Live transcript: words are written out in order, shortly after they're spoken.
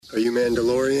Are you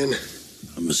Mandalorian?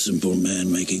 I'm a simple man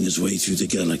making his way through the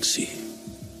galaxy,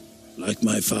 like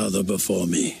my father before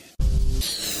me.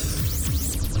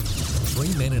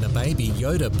 3 Men and a Baby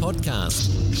Yoda podcast.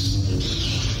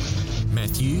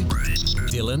 Matthew,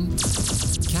 Dylan,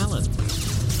 Callan.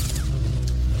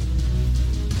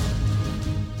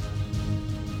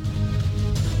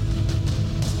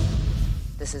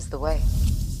 This is the way.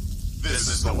 This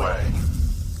is the way.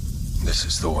 This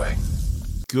is the way.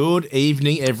 Good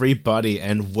evening, everybody,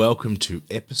 and welcome to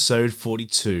episode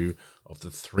 42 of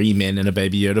the 3 Men and a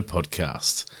Baby Yoda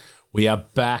podcast. We are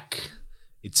back.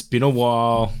 It's been a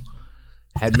while.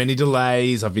 Had many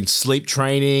delays. I've been sleep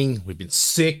training. We've been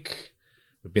sick.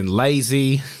 We've been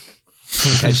lazy.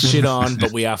 Had shit on,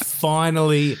 but we are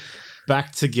finally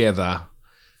back together.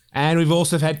 And we've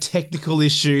also had technical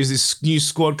issues. This new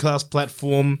squad class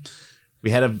platform.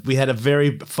 We had a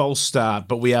very false start,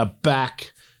 but we are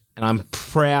back. And I'm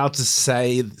proud to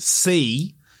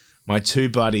see my two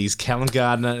buddies, Callan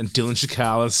Gardner and Dylan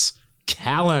Chikalis.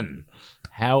 Callan,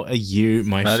 how are you,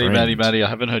 my friend? Matty, I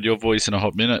haven't heard your voice in a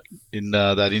hot minute in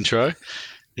that intro.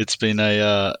 It's been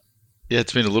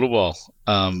it's been a little while.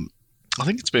 I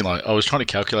think it's been I was trying to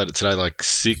calculate it today, like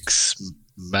 6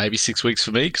 weeks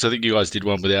for me, because I think you guys did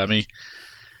one without me.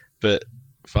 But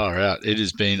far out, it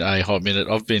has been a hot minute.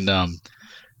 I've been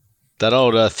that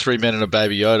old 3 Men and a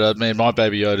Baby Yoda. Man, my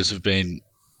Baby Yodas have been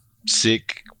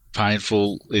sick,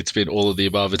 painful. It's been all of the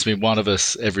above. It's been one of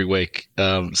us every week.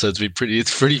 So it's been pretty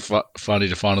funny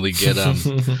to finally get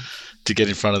to get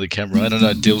in front of the camera. I don't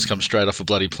know. Dill's come straight off a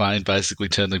bloody plane, basically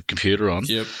turned the computer on.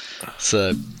 Yep.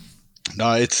 So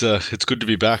no, it's good to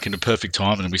be back in a perfect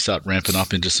time, and we start ramping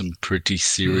up into some pretty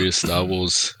serious Star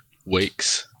Wars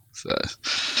weeks. So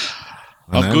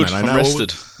I'm good. I'm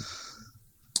rested.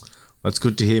 That's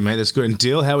good to hear, mate. That's good. And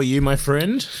Dill, how are you, my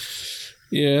friend?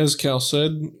 Yeah, as Cal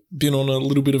said, been on a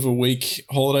little bit of a week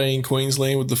holiday in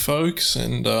Queensland with the folks,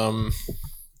 and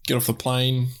get off the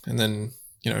plane, and then,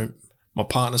 my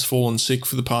partner's fallen sick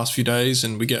for the past few days,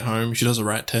 and we get home, she does a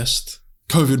rat test,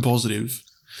 COVID positive.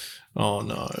 Oh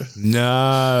no.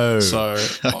 No. So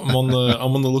I'm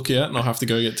on the lookout, and I'll have to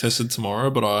go get tested tomorrow,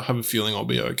 but I have a feeling I'll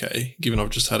be okay, given I've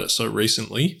just had it so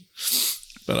recently.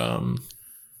 But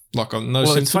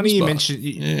symptoms. It's funny you mention.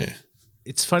 Yeah.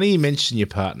 It's funny you mention your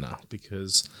partner,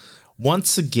 because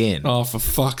once again. Oh, for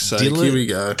fuck's sake! Here we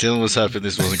go. Dylan was hoping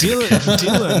this wasn't going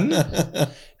to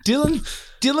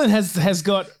Dylan has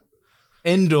got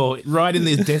Endor right in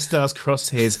the Death Star's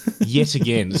crosshairs yet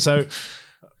again. So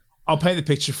I'll paint the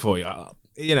picture for you. I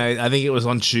think it was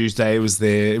on Tuesday. It was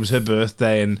her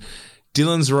birthday, and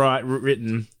Dylan's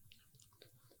written,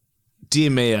 "Dear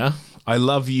Mia, I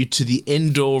love you to the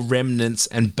Endor remnants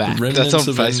and back." That's on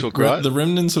Facebook, right? The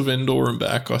remnants of Endor and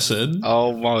back, I said.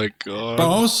 Oh my God.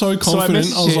 But I was so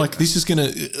confident. I was like, this is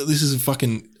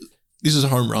a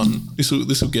home run. This will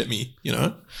get me,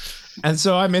 And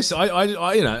so I as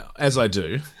I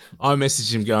do, I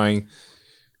messaged him going,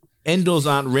 "Endors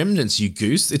aren't remnants, you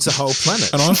goose. It's a whole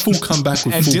planet." And I come back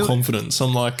with full confidence.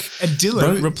 I'm like, and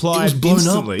Dylan replied, it was blown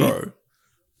instantly, up, bro.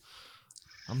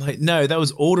 I'm like, "No, that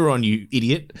was Alderaan, you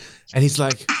idiot." And he's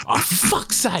like, "Oh,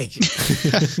 fuck's sake."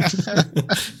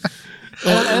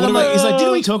 and I'm like, he's like,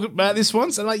 "Didn't we talk about this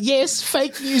once?" And I'm like, "Yes,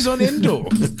 fake news on Endor."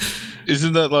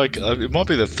 Isn't that it might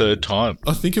be the third time.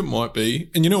 I think it might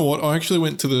be. And you know what? I actually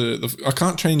went to I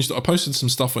can't change, I posted some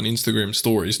stuff on Instagram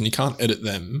stories, and you can't edit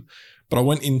them. But I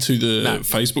went into the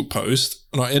Facebook post,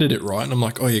 and I edited it right. And I'm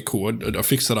like, oh yeah, cool. I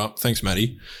fixed it up. Thanks,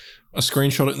 Matty. I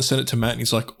screenshot it and sent it to Matt, and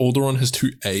he's like, "Alderaan has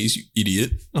 2 A's, you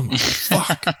idiot." I'm like,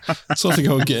 fuck. So I have to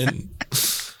go again.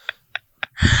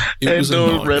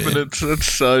 Endor Remnants. That's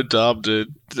so dumb,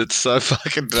 dude. That's so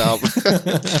fucking dumb.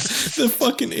 They're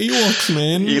fucking Ewoks,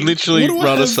 man. You literally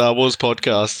run a Star Wars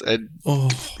podcast, and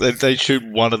they shoot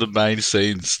one of the main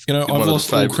scenes. I've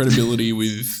lost all credibility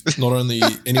with not only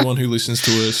anyone who listens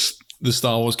to us, the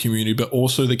Star Wars community, but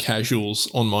also the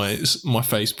casuals on my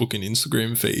Facebook and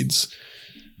Instagram feeds.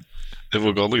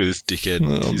 Everyone gone, look at this dickhead.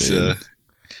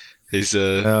 He's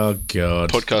oh God,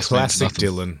 podcast classic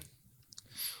Dylan.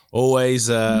 Always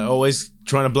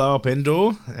trying to blow up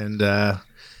Endor, and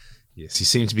yes, you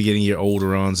seem to be getting your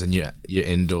Alderaans and your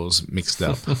Endors mixed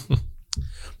up. But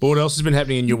what else has been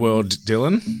happening in your world,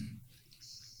 Dylan?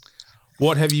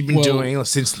 What have you been doing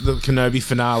since the Kenobi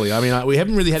finale? I mean, we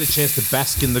haven't really had a chance to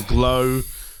bask in the glow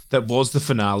that was the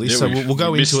finale, so we'll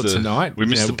go into it tonight. We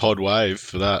missed the pod wave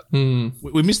for that.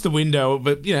 We missed the window,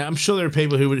 but I'm sure there are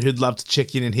people who'd love to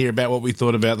check in and hear about what we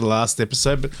thought about the last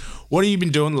episode. But what have you been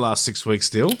doing the last 6 weeks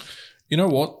still? You know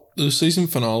what? The season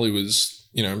finale was,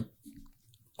 I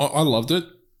loved it,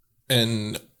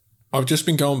 and I've just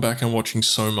been going back and watching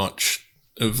so much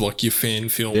of like your fan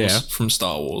films Yeah. from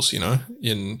Star Wars, you know,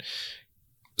 and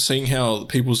seeing how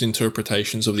people's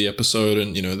interpretations of the episode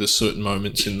and, you know, there's certain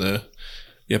moments in the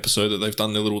episode that they've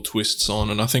done their little twists on.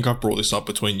 And I think I've brought this up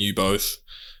between you both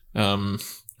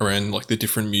around like the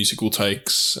different musical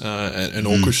takes and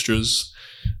orchestras.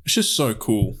 It's just so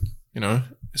cool, you know,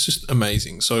 it's just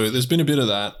amazing. So there's been a bit of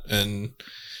that. And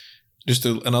just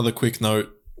another quick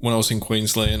note, when I was in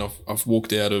Queensland, I've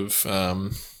walked out of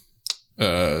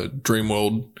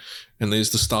Dreamworld, and there's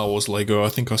the Star Wars Lego. I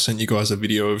think I sent you guys a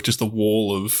video of just a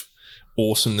wall of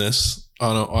awesomeness.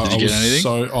 I don't. Did you get anything?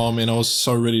 I was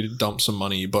so ready to dump some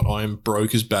money, but I am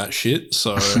broke as batshit,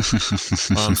 so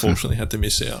I unfortunately had to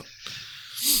miss out.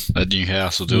 A new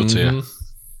house will do it to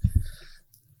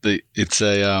you.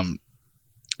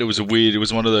 It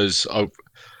was one of those.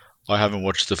 I haven't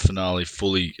watched the finale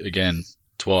fully again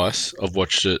twice. I've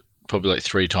watched it probably like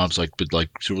 3 times, but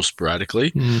real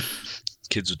sporadically.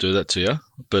 Kids will do that to you,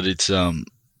 but it's I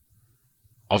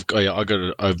got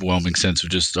an overwhelming sense of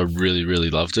just I really, really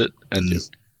loved it, and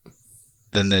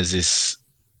then there's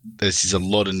a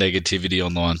lot of negativity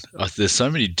online. There's so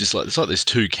many it's like there's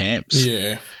 2 camps.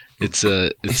 Yeah, it's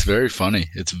very funny.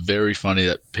 It's very funny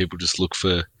that people just look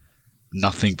for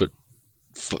nothing but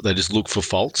they just look for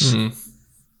faults.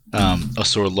 I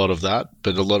saw a lot of that,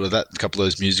 but a couple of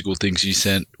those musical things you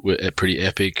sent were pretty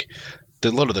epic. A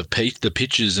lot of the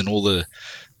pictures and all the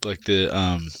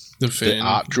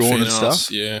art drawn and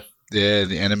stuff. Yeah,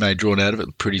 the anime drawn out of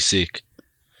it, pretty sick.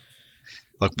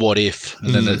 Like what if?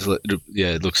 And then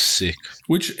it looks sick.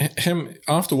 Which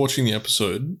after watching the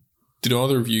episode, did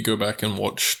either of you go back and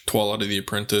watch Twilight of the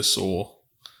Apprentice or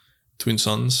Twin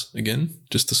Sons again,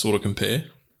 just to sort of compare?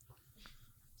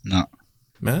 No,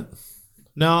 Matt.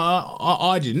 No,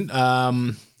 I didn't.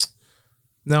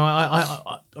 No,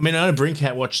 I mean, I know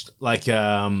Brinkhat watched like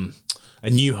A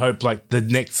New Hope, like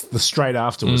the straight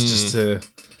afterwards, just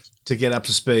to get up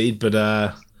to speed. But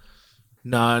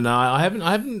no, I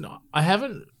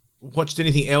haven't watched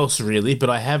anything else really.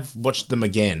 But I have watched them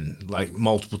again, like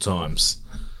multiple times.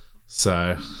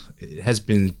 So it has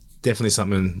been definitely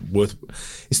something worth.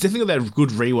 It's definitely got that good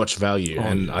rewatch value,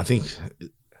 I think.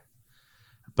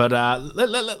 But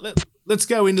let's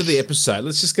go into the episode.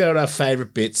 Let's just go to our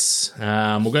favourite bits.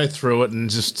 We'll go through it and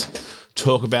just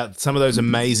talk about some of those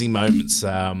amazing moments.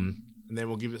 And then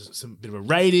we'll give it some bit of a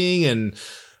rating, and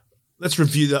let's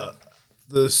review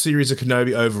the series of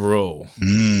Kenobi overall.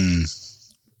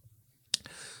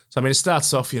 So I mean, it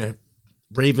starts off, you know,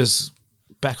 Reva's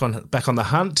back on the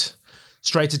hunt,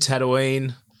 straight to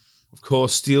Tatooine. Of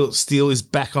course, Steele is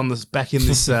back in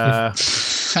this.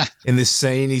 In this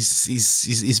scene,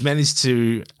 he's managed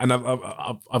to, and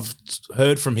I've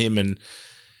heard from him, and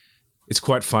it's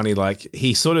quite funny. Like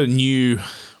he sort of knew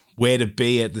where to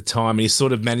be at the time, and he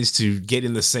sort of managed to get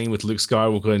in the scene with Luke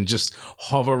Skywalker and just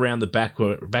hover around the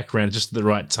background just at the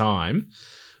right time.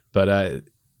 But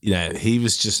you know, he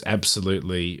was just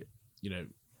absolutely, you know,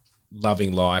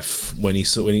 loving life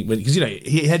because you know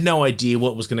he had no idea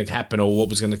what was going to happen or what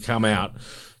was going to come out.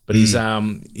 But he's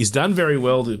done very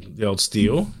well, the old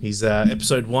Steele. He's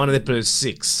episode 1 and episode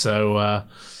 6. So,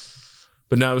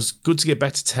 but no, it was good to get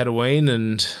back to Tatooine.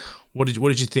 And what did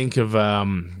you think of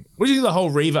the whole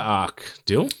Reva arc,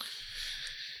 Dill?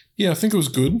 Yeah, I think it was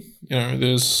good. You know,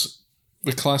 there's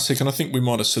the classic, and I think we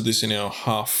might have said this in our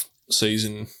half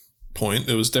season point.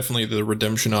 There was definitely the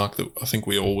redemption arc that I think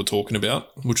we all were talking about,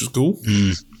 which was cool.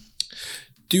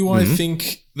 Do I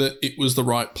think that it was the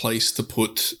right place to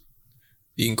put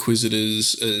the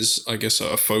Inquisitors as, I guess,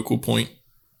 a focal point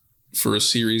for a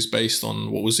series based on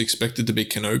what was expected to be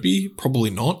Kenobi? Probably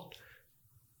not.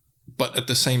 But at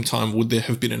the same time, would there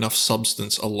have been enough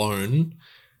substance alone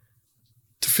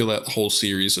to fill out the whole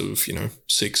series of, you know,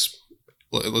 6,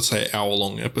 let's say,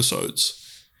 hour-long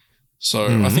episodes? So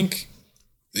I think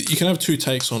you can have 2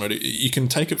 takes on it. You can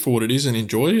take it for what it is and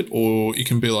enjoy it, or you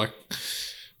can be like,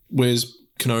 where's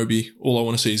Kenobi? All I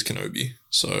want to see is Kenobi.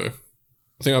 So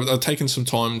I think I've taken some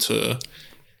time to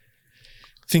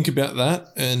think about that,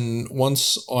 and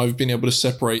once I've been able to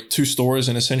separate 2 stories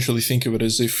and essentially think of it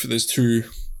as if there's 2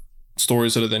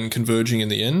 stories that are then converging in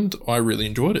the end, I really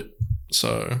enjoyed it.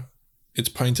 So it's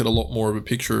painted a lot more of a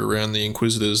picture around the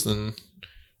Inquisitors than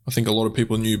I think a lot of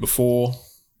people knew before.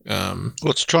 Well,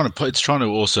 it's trying to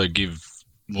also give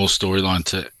more storyline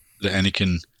to the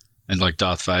Anakin and like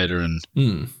Darth Vader, and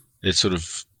it's sort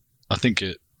of,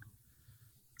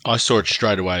 I saw it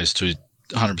straight away as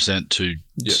 100% 2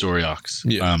 story arcs.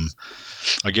 Yeah.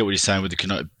 I get what you're saying with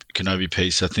the Kenobi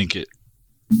piece. I think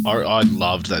I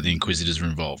loved that the Inquisitors were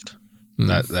involved,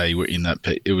 that they were in that.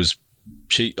 It was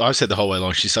I said the whole way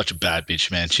along, she's such a bad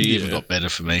bitch, man. She even got better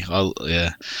for me.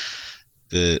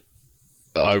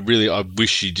 I wish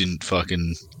she didn't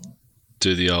fucking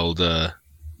do the old. I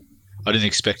didn't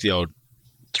expect the old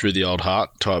through the old heart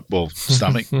type,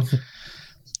 stomach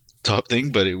type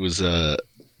thing, but it was.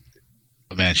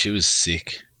 Man, she was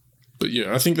sick. But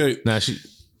yeah, I think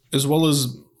as well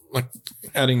as like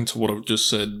adding to what I've just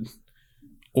said,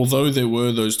 although there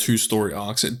were those two story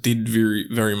arcs, it did very,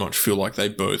 very much feel like they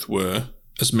both were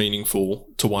as meaningful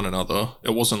to one another.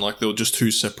 It wasn't like they were just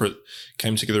two separate,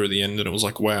 came together at the end and it was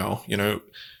like, wow,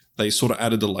 they sort of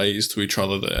added the layers to each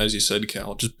other that, as you said,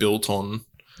 Cal, just built on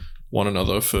one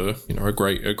another for, a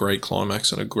great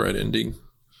climax and a great ending.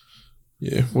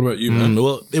 Yeah. What about you, man?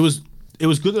 Well, it was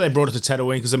good that they brought it to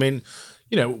Tatooine because, I mean,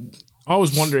 I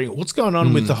was wondering what's going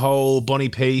on with the whole Bonnie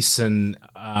Peace and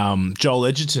Joel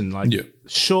Edgerton.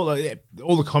 Sure,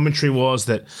 all the commentary was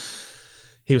that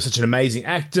he was such an amazing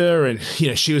actor and,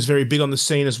 she was very big on the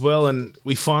scene as well. And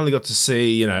we finally got to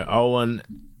see, Owen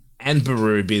and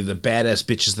Beru be the badass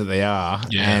bitches that they are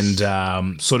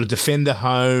and sort of defend the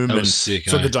home and sick,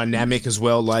 sort of the dynamic as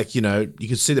well. Like, you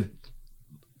could see that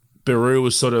Beru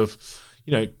was sort of,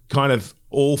 kind of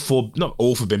not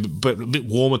all for Ben, but a bit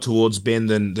warmer towards Ben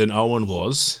than Owen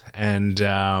was. And,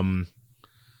 it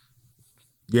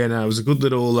was a good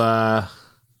little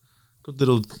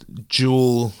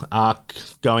dual arc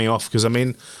going off. Because, I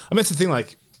mean, that's the thing,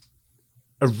 like,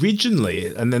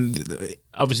 originally, and then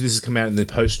obviously this has come out in the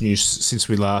post-news since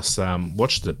we last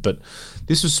watched it, but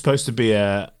this was supposed to be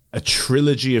a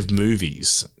trilogy of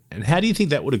movies. And how do you think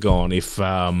that would have gone if,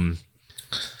 basically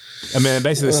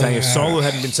they're saying if Solo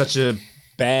hadn't been such a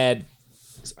bad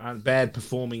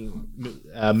performing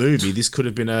movie, this could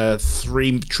have been a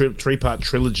three-part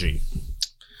trilogy.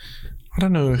 I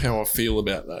don't know how I feel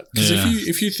about that. Because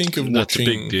if you think of that's watching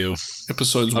a big deal.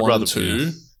 Episodes 1 and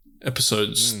 2,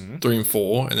 episodes 3 and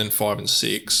 4, and then 5 and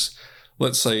 6,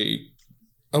 let's say,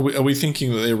 are we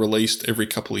thinking that they're released every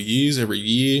couple of years, every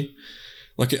year?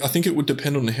 Like, I think it would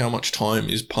depend on how much time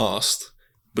is passed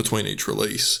between each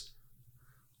release.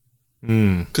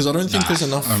 Because I don't think there's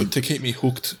enough to keep me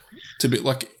hooked to be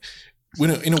like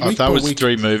in a week. If that was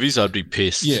 3 movies, I'd be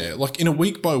pissed. Yeah, like in a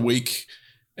week by week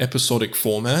episodic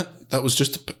format, that was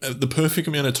just the perfect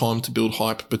amount of time to build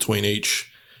hype between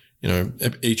each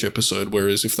episode.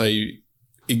 Whereas if they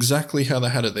exactly how they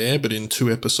had it there, but in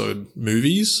 2 episode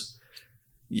movies,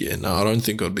 I don't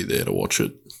think I'd be there to watch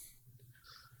it.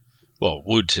 Well,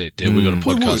 we've got a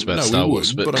podcast about Star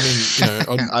Wars, but I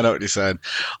mean, I know what you're saying.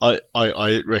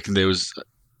 I reckon there was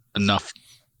enough.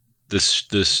 This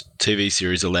TV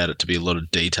series allowed it to be a lot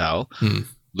of detail,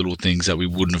 little things that we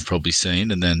wouldn't have probably seen,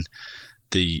 and then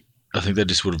I think they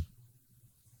just would have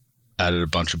added a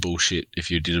bunch of bullshit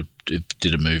if you did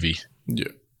a movie. Yeah,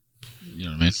 you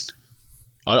know what I mean.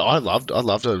 I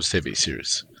loved those TV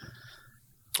series.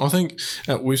 I think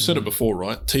we've said it before,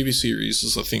 right? TV series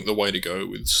is, I think, the way to go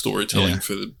with storytelling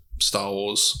for Star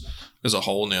Wars as a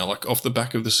whole now. Like, off the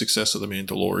back of the success of The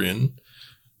Mandalorian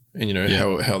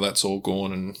and, how that's all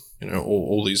gone and,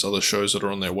 all these other shows that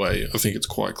are on their way, I think it's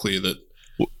quite clear that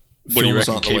films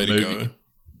aren't the way to go.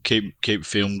 Keep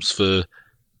films for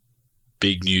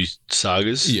big new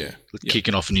sagas? Yeah.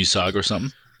 Kicking off a new saga or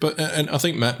something? And I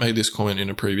think Matt made this comment in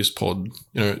a previous pod,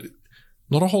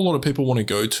 not a whole lot of people want to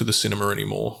go to the cinema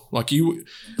anymore. Like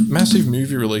massive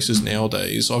movie releases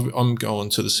nowadays, I'm going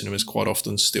to the cinemas quite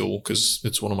often still because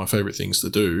it's one of my favourite things to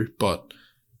do, but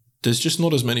there's just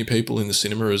not as many people in the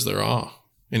cinema as there are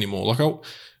anymore. Like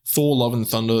Thor Love and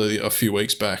Thunder a few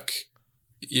weeks back,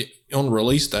 on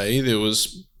release day, there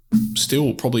was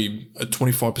still probably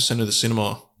 25% of the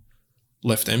cinema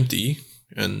left empty,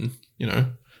 and,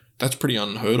 that's pretty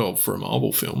unheard of for a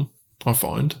Marvel film, I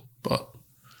find, but...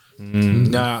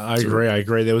 No, I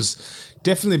agree. There was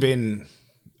definitely been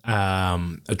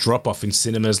a drop-off in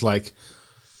cinemas. Like,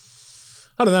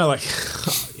 I don't know, like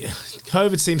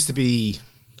COVID seems to be,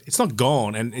 it's not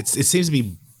gone, and it seems to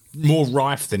be more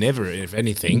rife than ever, if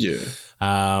anything. Yeah.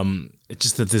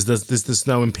 It's just that there's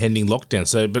no impending lockdown.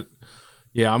 So, but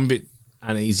yeah, I'm a bit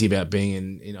uneasy about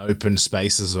being in open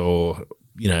spaces or,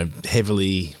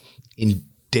 heavily in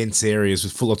dense areas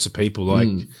with lots of people, like,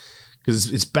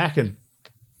 because it's back.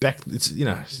 It's it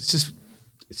just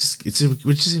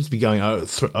seems to be going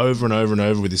over and over and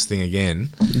over with this thing again.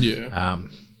 Yeah.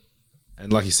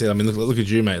 And like you said, I mean, look at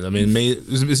you, mate. I mean,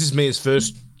 is this Mia's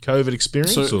first COVID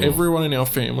experience? So everyone in our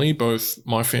family, both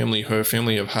my family, her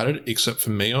family, have had it, except for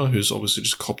Mia, who's obviously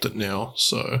just copped it now.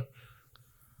 So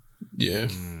yeah,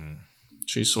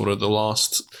 she's sort of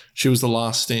she was the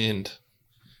last stand.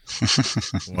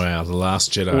 Wow, The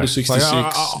Last Jedi. Order 66,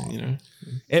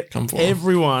 come for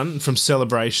everyone from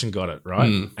Celebration got it,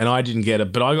 right? And I didn't get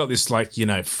it, but I got this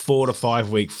 4 to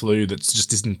 5 week flu that just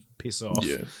didn't piss off.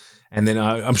 Yeah. And then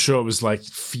I'm sure it was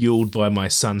fueled by my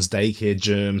son's daycare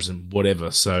germs and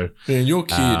whatever. So, Man, your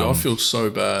kid, I feel so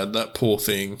bad. That poor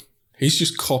thing. He's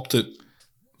just copped it,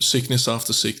 sickness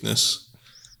after sickness.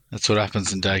 That's what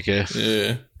happens in daycare.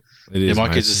 Yeah. it is, My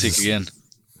mate. kids are sick again.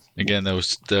 Again, they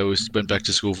went back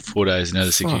to school for 4 days and now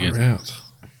they're sick again. Far out.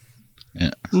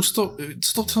 Yeah. Well, stop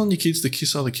telling your kids to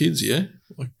kiss other kids, yeah?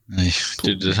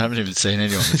 Dude, I haven't even seen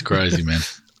anyone. It's crazy, man.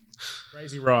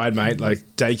 Crazy ride, mate.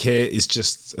 Daycare is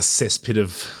just a cesspit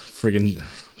of friggin',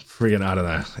 I don't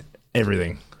know,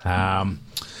 everything.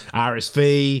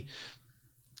 RSV,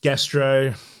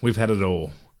 gastro, we've had it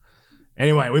all.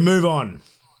 Anyway, we move on.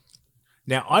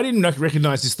 Now, I didn't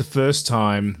recognize this the first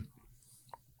time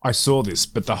I saw this,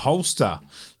 but the holster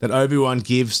that Obi-Wan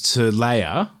gives to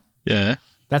Leia, Yeah.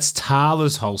 that's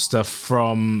Tala's holster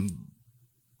from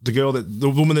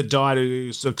the woman that died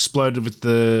who exploded with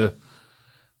the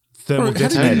thermal Bro, how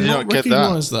did detonator. you you not not get that?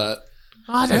 recognise that?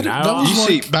 I don't That know. was You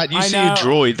like- see, Matt, you I see a know.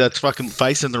 droid that's fucking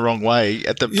facing the wrong way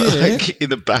at the in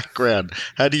the background.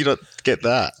 How do you not get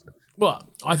that? Well,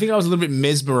 I think I was a little bit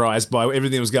mesmerized by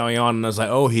everything that was going on, and I was like,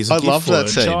 "Oh, he's." A I gift love for that a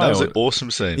scene. That was child. an awesome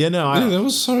scene. Yeah, no, Yeah, that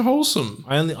was so wholesome.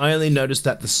 I only noticed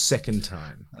that the second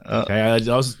time. Okay, I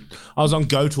was on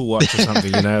Gotal Watch or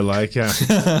something, That's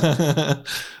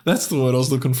the word I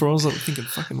was looking for. I was thinking,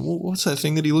 fucking, what's that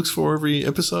thing that he looks for every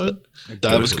episode?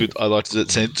 That was good. I liked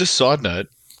that scene. Just side note,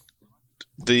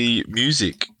 the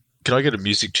music. Can I get a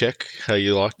music check? How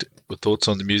you liked it? What thoughts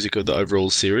on the music of the overall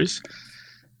series?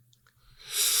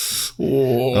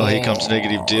 Oh, here comes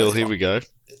negative deal. Here we go.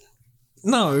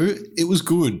 No, it was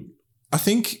good. I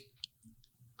think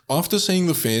after seeing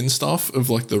the fan stuff of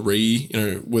whether The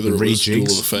it was Duel of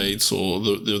rejigs. the Fates or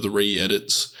the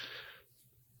re-edits,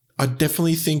 I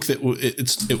definitely think that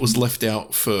it was left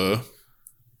out for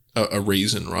a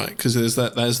reason, right? Because there's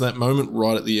that moment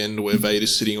right at the end where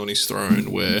Vader's sitting on his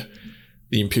throne where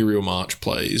the Imperial March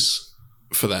plays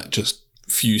for that just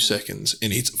few seconds,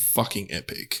 and it's fucking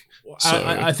epic. So,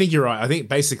 I think you're right. I think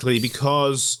basically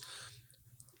because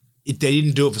they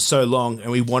didn't do it for so long,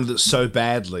 and we wanted it so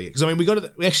badly. Because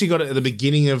we actually got it at the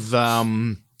beginning of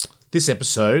this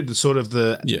episode, the sort of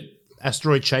the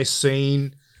asteroid chase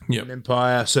scene in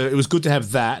Empire. So it was good to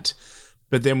have that,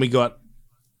 but then we got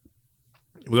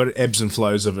ebbs and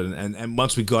flows of it, and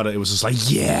once we got it, it was just like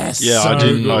yes. Yeah, so I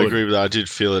good. agree with that. I did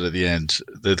feel it at the end.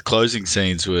 The closing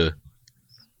scenes were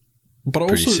but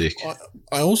pretty also, sick.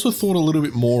 I also thought a little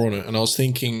bit more on it, and I was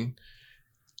thinking,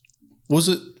 was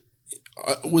it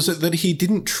that he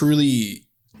didn't truly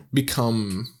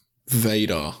become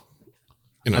Vader?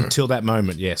 Until that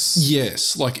moment, yes.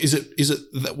 Yes. Is it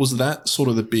that was that sort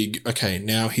of the big? Okay,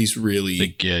 now he's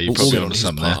really you're probably onto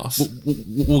something there.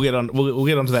 We'll get on. We'll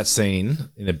get onto that scene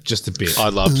in just a bit. I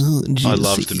loved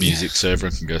the music, so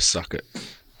everyone can go suck it.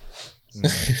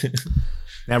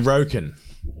 Now, Roken.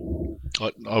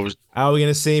 I was Are we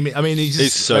going to see him? I mean,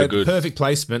 He's so good. Perfect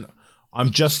placement. I'm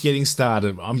just getting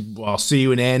started. I'll see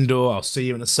you in Endor. I'll see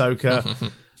you in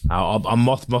Ahsoka. I'm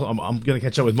going to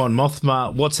catch up with Mon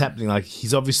Mothma. What's happening?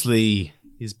 He's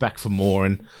back for more.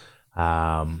 And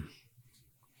how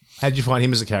did you find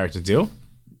him as a character, Dill?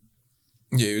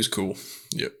 Yeah, he was cool.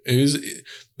 Yeah, it was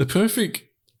the perfect,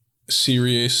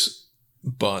 serious,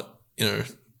 but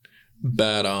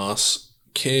badass.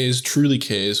 Truly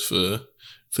cares for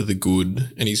the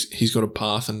good, and he's got a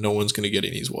path, and no one's going to get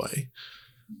in his way.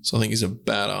 So I think he's a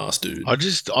badass dude. I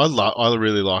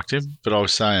really liked him, but I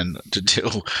was saying to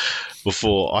Dill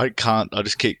before, I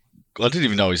didn't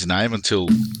even know his name until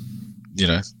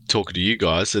talking to you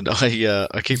guys, and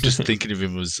I keep just thinking of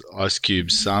him as Ice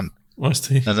Cube's son. Nice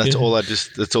to And that's all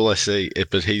I see.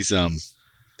 But he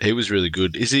was really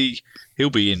good. He'll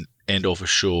be in Endor for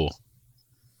sure.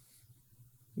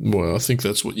 Well, I think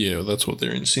that's what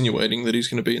they're insinuating, that he's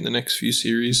going to be in the next few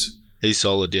series. He's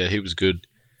solid. Yeah, he was good.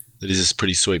 That is a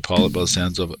pretty sweet pilot by the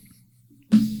sounds of it.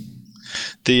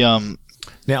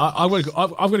 Now, I've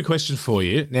got a question for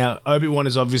you. Now, Obi-Wan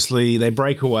is obviously, they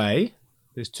break away.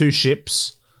 There's two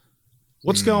ships.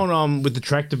 What's going on with the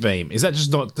tractor beam? Is that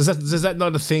just not? Is that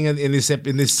not a thing in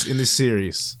this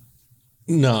series?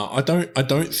 No, I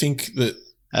don't think that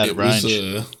Out of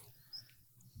range.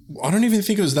 I don't even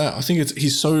think it was that. I think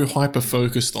he's so hyper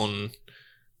focused on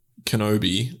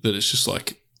Kenobi that it's just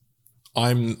like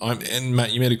and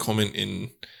Matt, you made a comment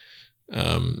in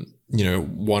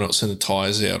why not send the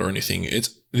tires out or anything.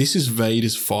 This is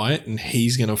Vader's fight, and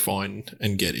he's gonna find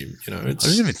and get him. I didn't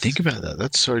even think about that.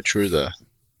 That's so true, though.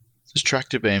 Just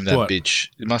tractor beam that What? bitch.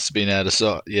 It must have been out of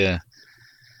sight. Yeah.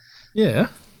 Yeah.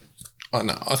 I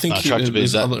know. I think Tractor beam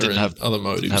there's that other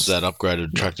motives. didn't have that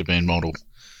upgraded tractor beam model.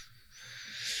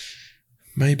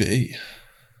 Maybe.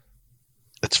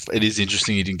 It is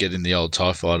interesting he didn't get in the old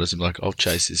TIE fighters and be like, I'll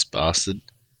chase this bastard.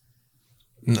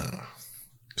 No.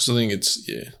 Because I think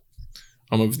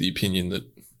I'm of the opinion that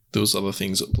there was other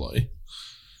things at play.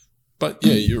 But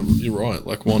yeah, you're right.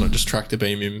 Like, why not just tractor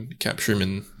beam him, capture him,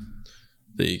 and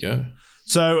there you go.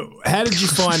 So, how did you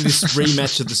find this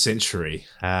rematch of the century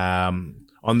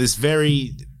on this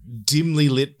very dimly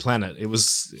lit planet?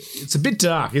 It's a bit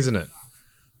dark, isn't it?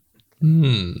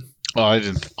 I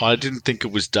didn't think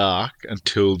it was dark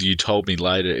until you told me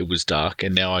later it was dark,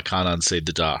 and now I can't unsee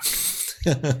the dark.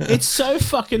 It's so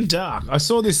fucking dark. I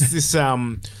saw this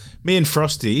me and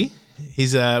Frosty,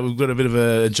 we've got a bit of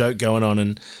a joke going on,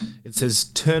 and it says,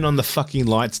 "Turn on the fucking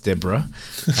lights, Deborah."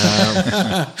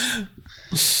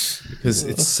 Because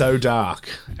it's so dark.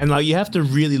 And like you have to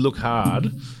really look hard.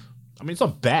 I mean, it's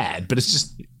not bad, but it's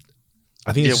just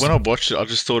I think when I watched it, I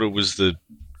just thought it was the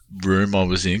room I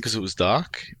was in because it was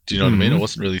dark. Do you know what I mean? I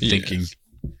wasn't really thinking.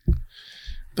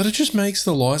 But it just makes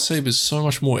the lightsabers so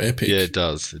much more epic. Yeah, it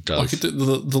does. It does. Like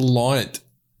the light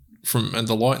and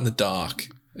the light in the dark,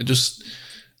 it just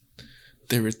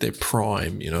they're at their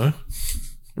prime, you know?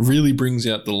 Really brings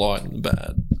out the light and the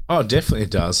bad. Oh, definitely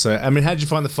it does. So I mean, how did you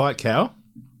find the fight, Cal?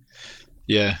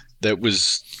 Yeah, that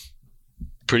was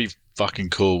pretty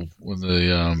fucking cool when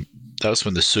that was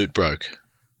when the suit broke,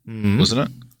 wasn't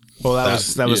it? Well,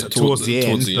 that was towards the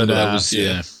end, but that was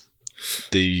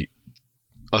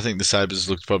I think the sabers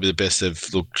looked probably the best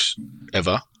they've looked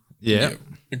ever. Yeah.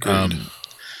 Agreed.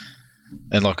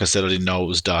 And like I said, I didn't know it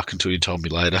was dark until you told me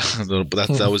later. But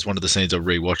that was one of the scenes I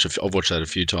rewatched. I've watched that a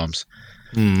few times.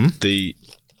 I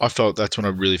felt that's when I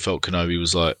really felt Kenobi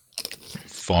was like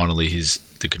finally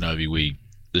the Kenobi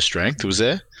the strength was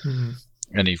there,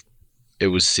 and it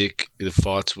was sick. The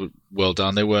fights were well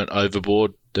done. They weren't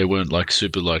overboard. They weren't like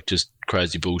super like just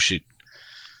crazy bullshit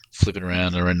flipping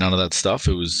around or none of that stuff.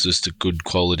 It was just a good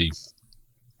quality.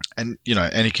 And you know,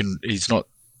 and he's not.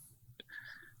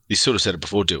 He sort of said it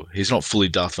before, Dill. He's not fully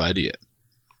Darth Vader yet.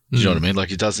 Do you know what I mean? Like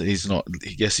he's not.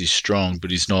 Yes, he's strong,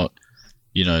 but he's not.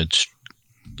 You know,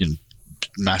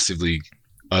 massively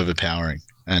overpowering.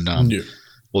 And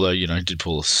although he did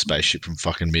pull a spaceship from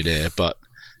fucking midair, but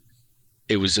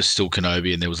it was just still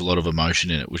Kenobi, and there was a lot of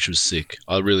emotion in it, which was sick.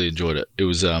 I really enjoyed it. It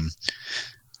was. I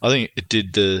think it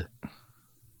did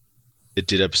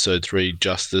episode 3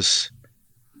 justice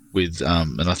with,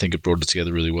 and I think it brought it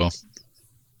together really well.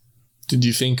 Did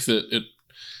you think that it?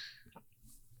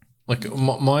 Like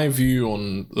my view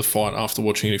on the fight after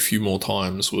watching it a few more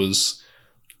times was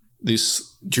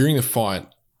this during the fight,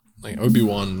 like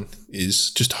Obi-Wan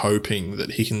is just hoping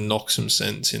that he can knock some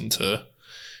sense into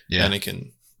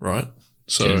Anakin, right?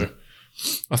 So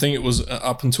I think it was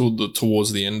up until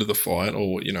towards the end of the fight,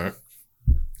 or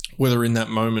whether in that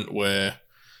moment where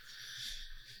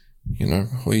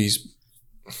he's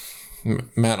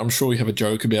Matt, I'm sure we have a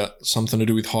joke about something to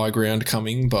do with high ground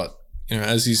coming, but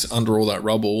as he's under all that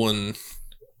rubble and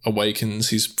awakens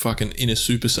his fucking inner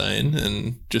Super Saiyan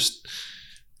and just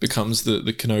becomes the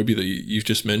Kenobi that you've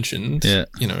just mentioned. Yeah.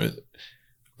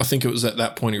 I think it was at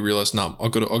that point he realized,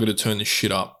 I've got to turn this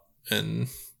shit up, and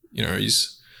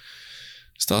he's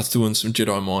starts doing some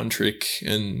Jedi mind trick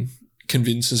and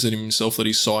convinces himself that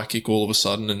he's psychic all of a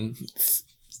sudden, and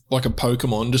like a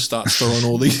Pokemon just starts throwing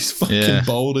all these fucking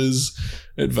boulders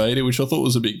at Vader, which I thought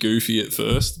was a bit goofy at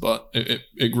first, but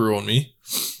it grew on me.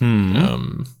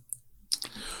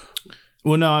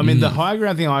 Well, no, I mean, the high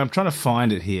ground thing, I'm trying to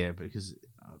find it here because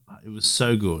it was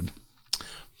so good.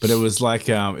 But it was like,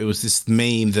 it was this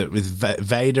meme that with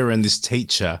Vader and this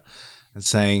teacher and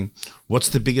saying, what's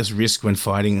the biggest risk when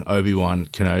fighting Obi-Wan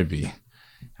Kenobi?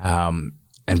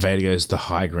 And Vader goes, the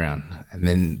high ground. And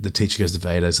then the teacher goes to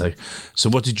Vader, it's like, so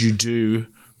what did you do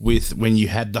when you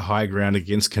had the high ground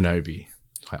against Kenobi?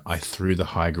 I threw the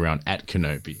high ground at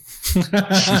Kenobi.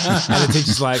 And the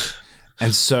teacher's like,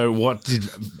 and so what did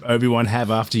Obi-Wan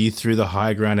have after you threw the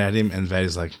high ground at him? And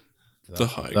Vader's like, the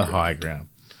high ground.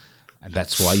 And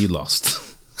that's why you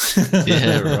lost.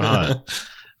 Yeah, right.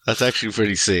 That's actually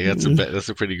pretty sick. That's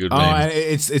a pretty good meme. Oh,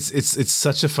 it's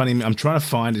such a funny meme. I'm trying to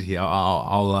find it here.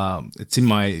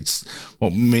 It's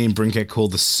what me and Brinket call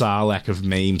the Sarlacc of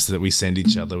memes that we send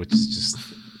each other, which is just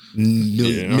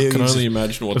I can only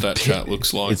imagine what that chat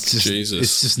looks like. It's just, Jesus.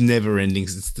 It's just never ending.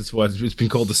 That's why it's been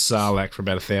called the Sarlacc for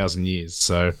about 1,000 years.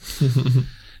 So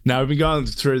now we've been going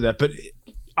through that, but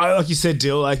like you said,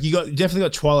 Dill, like you definitely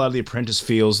got Twilight of the Apprentice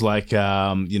feels like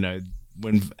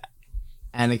when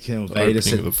Anakin or Vader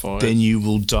said, then you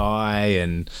will die,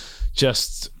 and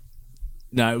just...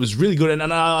 No, it was really good.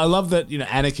 And I love that,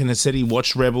 Anakin has said he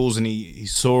watched Rebels and he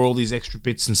saw all these extra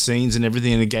bits and scenes and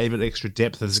everything, and it gave it extra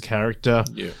depth as a character.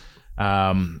 Yeah.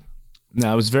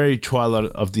 No, it was very Twilight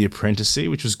of the Apprentice-y,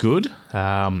 which was good.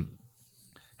 How'd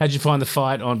you find the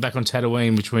fight back on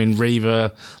Tatooine between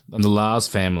Reva and the Lars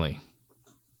family?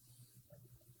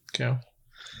 Okay.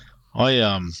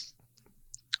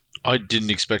 I didn't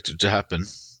expect it to happen.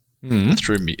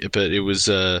 Through me, but it was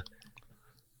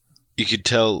you could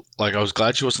tell, like, I was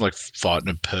glad she wasn't like fighting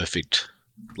a perfect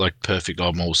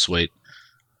I'm all sweet.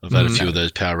 I've had a few of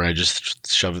those Power Rangers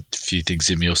shove a few things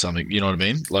in me or something. You know what I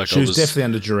mean? Like, she was definitely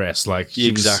under duress. Like,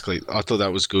 exactly. I thought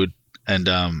that was good, and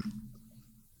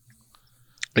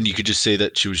you could just see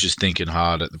that she was just thinking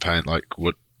hard at the pain. Like,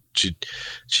 what she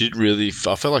didn't really.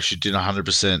 I felt like she didn't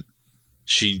 100%.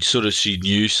 She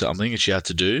knew something and she had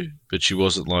to do, but she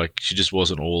just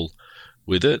wasn't all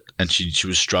with it, and she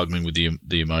was struggling with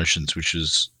the emotions, which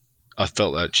is, I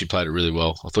felt that she played it really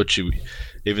well. I thought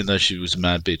even though she was a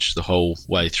mad bitch the whole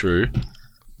way through,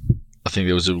 I think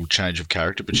there was a little change of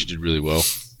character, but she did really well.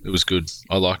 It was good.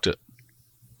 I liked it.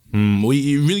 Well,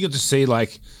 you really got to see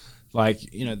like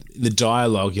the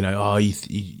dialogue.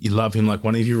 You love him like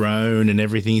one of your own, and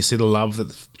everything. You see the love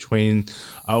that between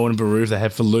Owen and Baruch they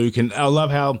have for Luke, and I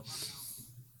love how.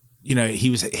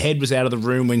 His head was out of the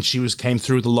room when she came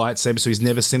through with the lightsaber, so he's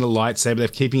never seen a lightsaber. They're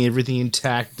keeping everything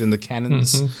intact, and the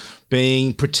cannons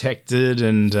being protected,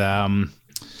 and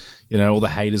all the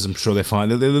haters. I'm sure they're fine.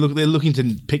 They're looking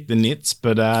to pick the nits,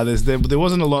 but there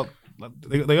wasn't a lot.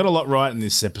 They got a lot right in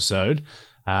this episode.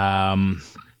 I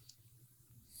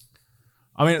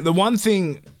mean, the one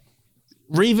thing,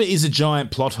 Reva is a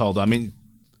giant plot holder. I mean,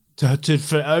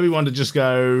 for Obi-Wan to just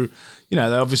go, they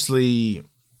obviously.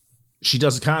 She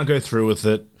can't go through with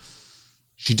it.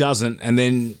 She doesn't. And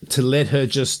then to let her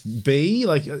just be,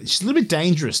 like, she's a little bit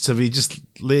dangerous to just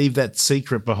leave that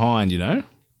secret behind,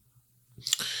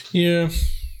 Yeah.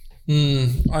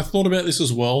 I thought about this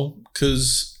as well,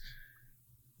 because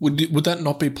would that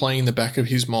not be playing in the back of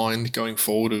his mind going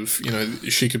forward of,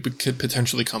 she could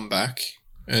potentially come back,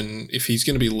 and if he's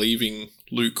going to be leaving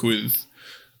Luke with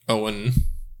Owen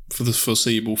for the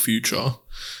foreseeable future...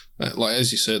 Like,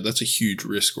 as you said, that's a huge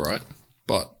risk, right?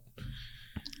 But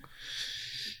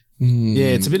yeah,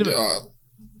 it's a bit of a...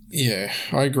 yeah,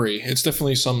 I agree. It's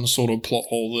definitely some sort of plot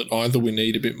hole that either we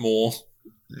need a bit more.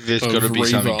 There's got to be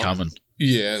something coming.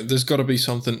 Yeah, there's got to be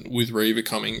something with Reva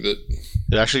coming that...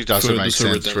 It actually doesn't make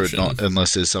sense for it not,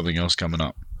 unless there's something else coming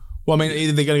up. Well, I mean,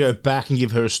 either they're going to go back and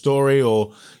give her a story,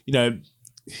 or,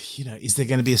 is there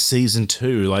going to be a season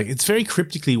 2? Like, it's very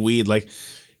cryptically weird. Like,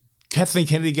 Kathleen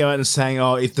Kennedy go out and saying,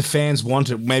 "Oh, if the fans want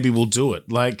it, maybe we'll do it."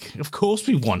 Like, of course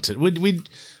we want it.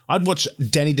 I'd watch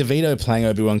Danny DeVito playing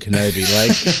Obi-Wan Kenobi.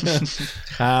 Like,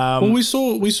 well, we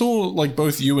saw like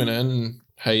both Ewan and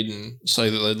Hayden say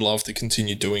that they'd love to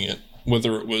continue doing it,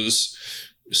 whether it was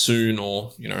soon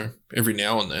or every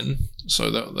now and then. So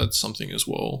that's something as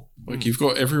well. Like, you've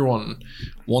got everyone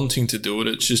wanting to do it.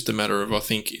 It's just a matter of, I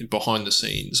think, behind the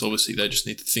scenes. Obviously, they just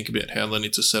need to think about how they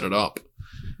need to set it up.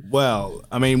 Well,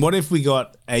 I mean, what if we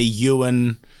got a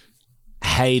Ewan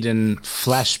Hayden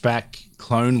flashback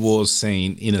Clone Wars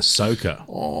scene in Ahsoka?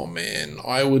 Oh man,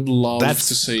 I would love to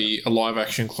see a live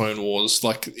action Clone Wars,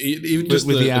 like even just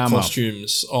with the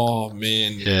costumes. Oh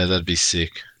man, yeah, that'd be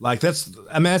sick. Like, that's the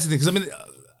thing, because I mean,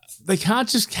 they can't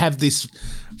just have this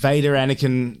Vader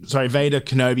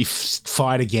Kenobi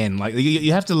fight again. Like,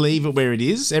 you have to leave it where it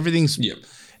is. Everything's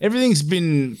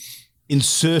been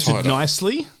inserted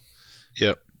nicely.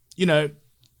 Yep.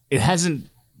 It hasn't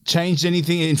changed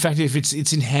anything. In fact, if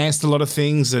it's enhanced a lot of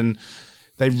things, and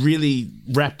they really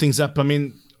wrap things up. I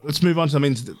mean, let's move on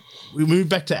to, we move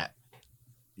back to,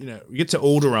 we get to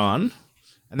Alderaan,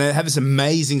 and they have this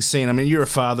amazing scene. I mean, you're a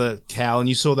father, Cal, and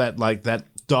you saw that, like, that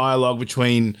dialogue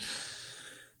between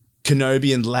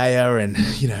Kenobi and Leia, and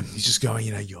he's just going,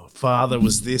 your father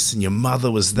was this and your mother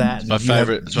was that. It's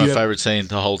my favorite scene,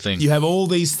 the whole thing. You have all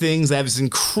these things. They have this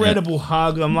incredible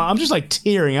hug. I'm just like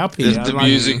tearing up here. The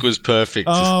music was perfect.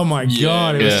 Oh my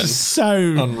god, it was just so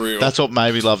unreal. That's what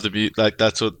made me love the music. Like,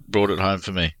 that's what brought it home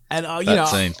for me. And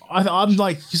scene. I'm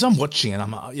like, because I'm watching it,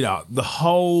 I'm the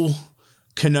whole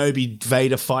Kenobi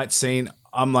Vader fight scene.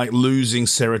 I'm like losing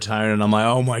serotonin. I'm like,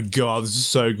 oh my god, this is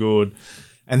so good.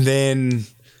 And then,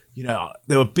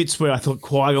 there were bits where I thought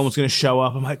Qui-Gon was going to show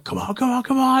up. I'm like, come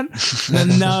on. And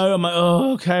then no, I'm like,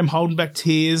 oh, okay, I'm holding back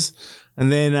tears.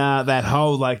 And then that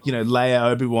whole, like,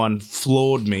 Leia Obi-Wan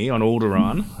floored me on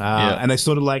Alderaan. And they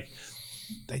sort of like,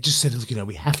 they just said, look,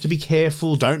 we have to be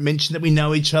careful. Don't mention that we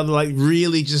know each other. Like,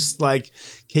 really just like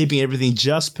keeping everything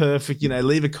just perfect.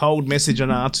 Leave a cold message on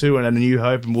R2 and A New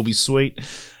Hope, and we'll be sweet.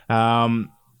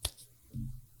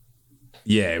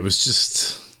 It was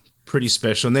just pretty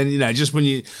special. And then just when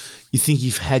you think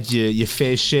you've had your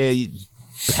fair share,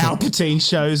 Palpatine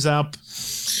shows up,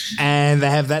 and they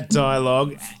have that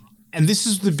dialogue. And this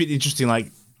is the bit interesting.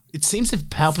 Like, it seems that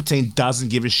Palpatine doesn't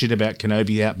give a shit about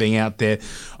Kenobi being out there.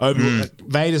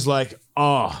 Vader's like,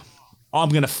 oh, I'm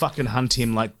going to fucking hunt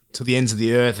him like to the ends of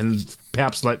the earth. And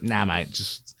Palp's like, nah, mate,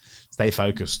 just stay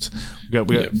focused. We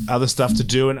got other stuff to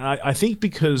do. And I think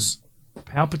because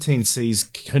Palpatine sees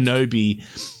Kenobi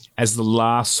as the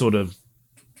last sort of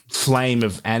flame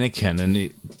of Anakin,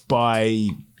 and by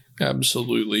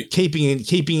absolutely keeping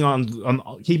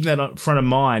that on front of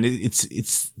mind,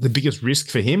 it's the biggest risk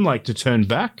for him, like, to turn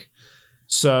back.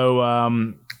 So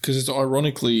because it's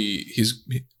ironically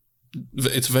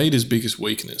it's Vader's biggest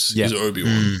weakness is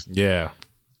Obi-Wan.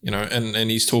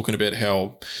 And he's talking about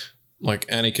how, like,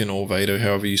 Anakin or Vader,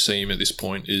 however you see him at this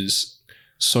point, is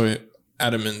so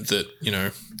adamant that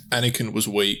Anakin was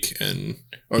weak and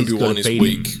Obi-Wan is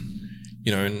weak.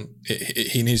 And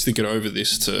he needs to get over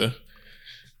this to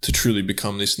truly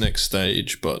become this next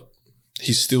stage, but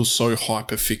he's still so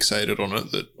hyper fixated on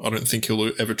it that I don't think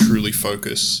he'll ever truly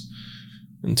focus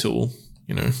until,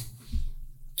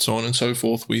 so on and so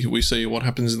forth. We see what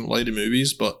happens in the later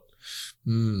movies, but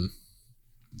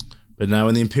But no,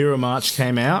 when the Imperial March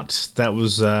came out, that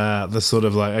was the sort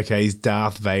of like, okay, he's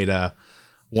Darth Vader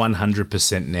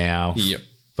 100% now. Yep.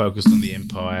 Focused on the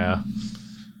Empire,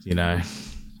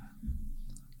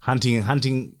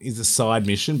 Hunting is a side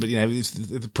mission, but if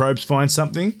the probes find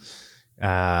something,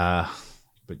 but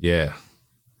yeah.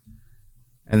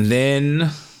 And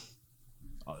then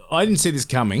I didn't see this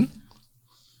coming.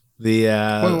 Wait.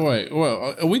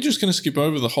 Well, are we just going to skip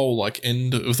over the whole like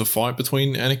end of the fight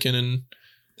between Anakin and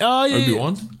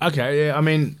Obi-Wan? Okay, yeah. I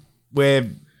mean, where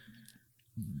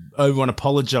Obi-Wan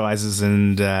apologizes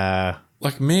and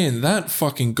man, that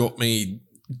fucking got me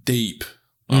deep.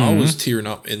 I was tearing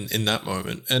up in that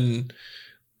moment, and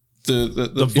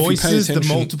the voices, the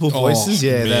multiple voices,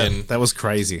 that was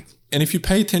crazy. And if you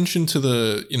pay attention to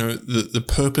the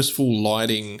purposeful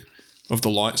lighting of the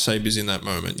lightsabers in that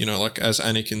moment, like as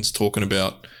Anakin's talking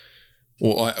about,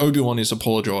 or Obi-Wan is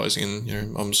apologizing,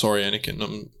 I'm sorry, Anakin,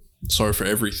 I'm sorry for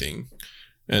everything,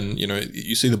 and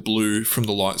you see the blue from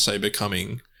the lightsaber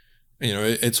coming,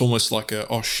 it's almost like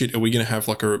oh shit, are we gonna have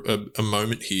like a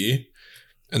moment here?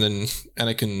 And then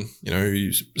Anakin,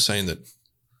 he's saying that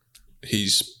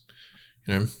he's,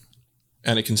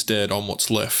 Anakin's dead, on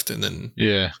what's left. And then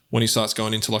when he starts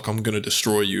going into like, I'm going to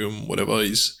destroy you and whatever,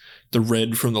 the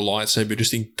red from the lightsaber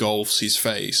just engulfs his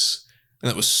face. And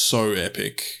that was so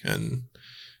epic. And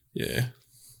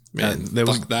man,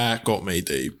 that got me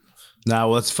deep. No,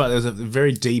 well, it's fun. There was a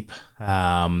very deep,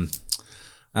 I'm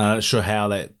not sure how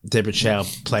that Deborah Chow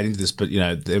played into this, but,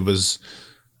 there was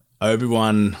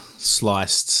Obi-Wan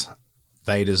sliced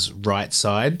Vader's right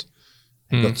side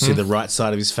and got to see the right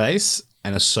side of his face,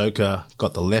 and Ahsoka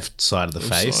got the left side of the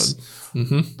face,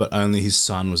 but only his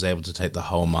son was able to take the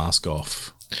whole mask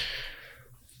off.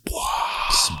 Wow.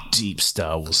 Some deep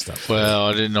Star Wars stuff. Well,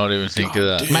 I did not even think of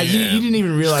that. Mate, you didn't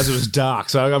even realize it was dark,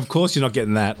 so of course you're not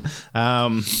getting that.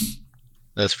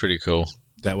 That's pretty cool.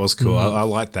 That was cool. I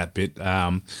like that bit.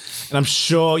 And I'm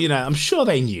sure,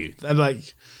 they knew. They're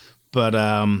like... But,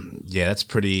 that's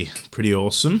pretty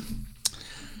awesome.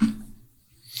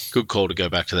 Good call to go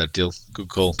back to that, Dill. Good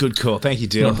call. Good call. Thank you,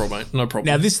 Dill. No problem, mate. No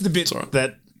problem. Now, this is the bit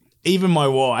that even my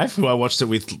wife, who I watched it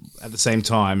with at the same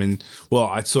time, and, well,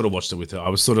 I sort of watched it with her. I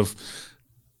was sort of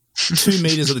 2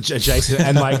 meters adjacent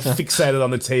and, like, fixated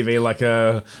on the TV like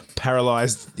a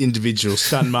paralyzed individual,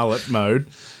 stun mullet mode.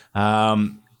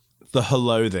 The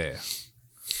hello there.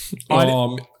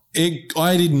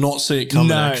 I did not see it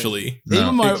coming, actually.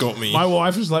 No. Even it got me. My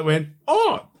wife was like,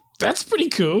 oh, that's pretty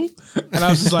cool. And I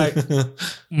was just like,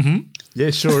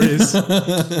 yeah, sure is.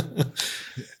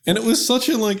 And it was such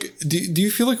a, like, do you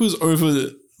feel like it was over,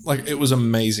 like, it was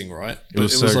amazing, right? It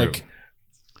was like,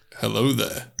 hello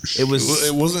there. It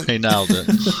wasn't. He nailed it.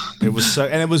 It was so,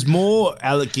 and it was more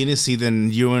Alec Guinnessy than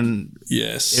Ewan.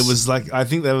 Yes. It was like, I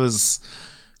think there was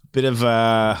a bit of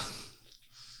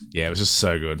it was just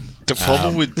so good. The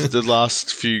problem with the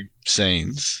last few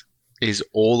scenes is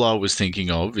all I was thinking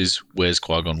of is where's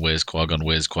Qui-Gon, where's Qui-Gon,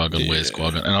 where's Qui-Gon, where's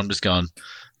Qui-Gon, and I'm just going,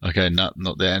 okay, not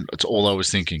there. And it's all I was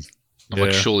thinking. I'm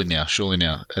like, surely now,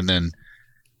 and then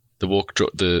the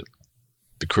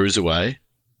cruiserway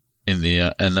in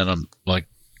the and then I'm like,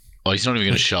 oh, he's not even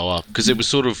going to show up, because it was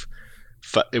sort of.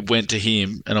 It went to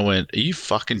him, and I went, "Are you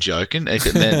fucking joking?"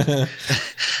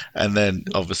 And then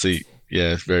obviously.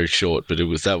 Yeah, very short, but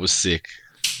that was sick.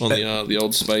 on the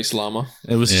old space llama.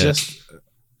 It was just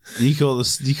you called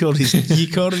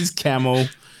his camel.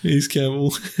 His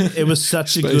camel. It was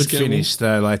such a good finish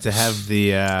though, like to have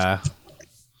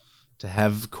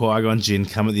Qui-Gon Jinn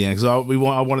come at the end because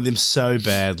I wanted him so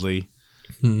badly,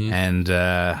 and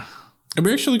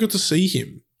we actually got to see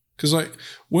him because like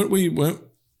weren't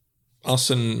us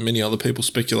and many other people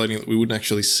speculating that we wouldn't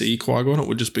actually see Qui-Gon, it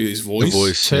would just be his voice. The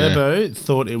voice. Turbo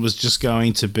thought it was just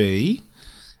going to be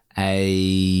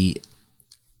a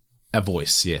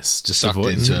voice, yes, just Sucked a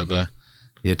voice. in Turbo.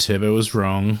 Yeah, Turbo was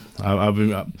wrong.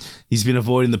 He's been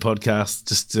avoiding the podcast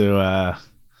just to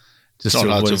It's not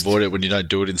hard to avoid it when you don't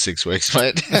do it in 6 weeks,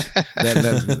 mate.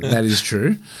 that is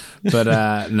true, but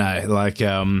no, like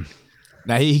no,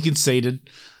 he conceded,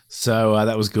 so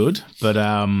that was good. But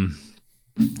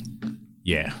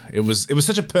yeah, it was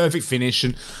such a perfect finish,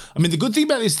 and I mean the good thing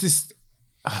about this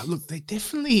look, they're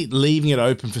definitely leaving it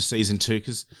open for season 2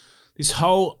 because this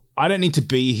whole I don't need to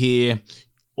be here.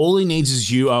 All he needs is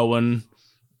you, Owen.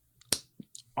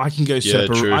 I can go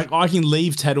I can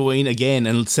leave Tatooine again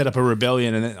and set up a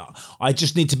rebellion, and I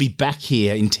just need to be back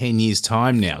here in 10 years'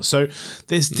 time now. So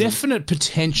there's definite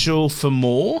potential for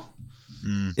more.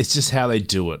 It's just how they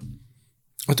do it.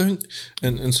 I don't,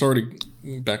 and sorry to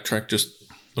backtrack just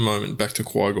a moment back to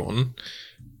Qui-Gon.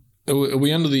 Are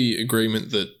we under the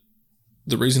agreement that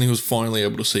the reason he was finally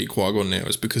able to see Qui-Gon now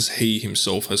is because he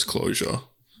himself has closure?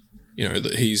 You know,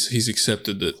 that he's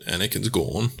accepted that Anakin's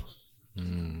gone.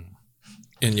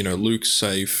 And, you know, Luke's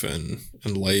safe and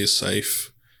Leia's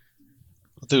safe.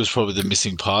 I think it was probably the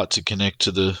missing part to connect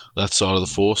to that side of the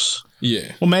Force.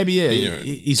 Yeah. Well, maybe, yeah. You know,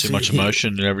 he's too much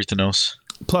emotion and everything else.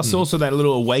 Plus also that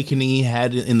little awakening he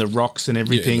had in the rocks and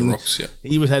everything. Yeah, in the rocks, yeah.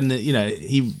 He was having,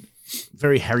 he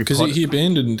very Harry Potter. Because he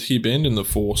abandoned the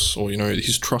Force, or, you know,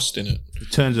 his trust in it. He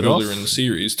turned it off. Earlier in the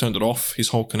series, turned it off, his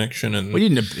whole connection. And well, he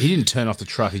didn't turn off the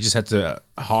truck. He just had to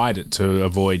hide it to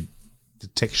avoid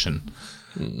detection.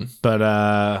 But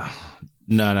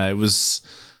no, it was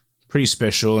pretty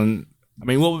special. And I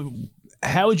mean,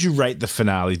 how would you rate the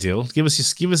finale, Dill? Give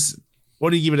us.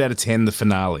 What do you give it out of 10? The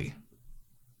finale.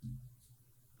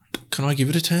 Can I give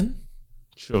it a 10?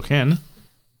 Sure can.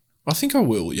 I think I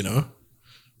will. You know,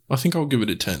 I think I'll give it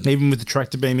a 10. Even with the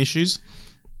tractor beam issues.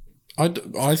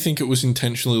 I think it was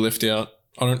intentionally left out.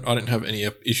 I don't have any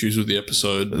issues with the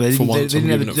episode. They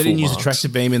didn't use the tractor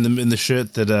beam in the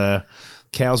shirt that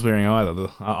Cal's wearing either.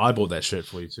 I bought that shirt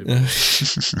for you too.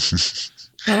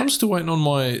 I'm still waiting on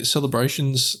my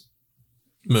Celebrations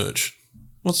merch.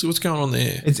 What's going on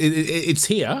there? It's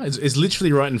here. It's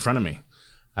literally right in front of me.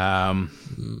 Right.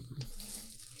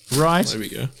 There we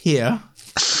go. Here.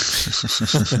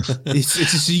 It's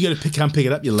just you got to come pick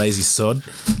it up, you lazy sod.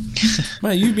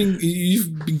 Mate,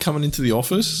 you've been coming into the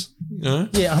office. You know?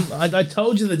 Yeah, I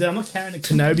told you the day I'm not carrying a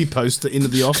Kenobi poster into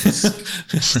the office.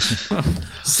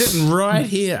 Sitting right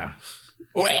here.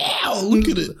 Wow, look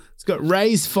at it. It's got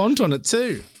raised font on it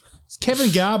too. It's Kevin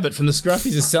Garbutt from the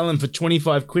Scruffies is selling for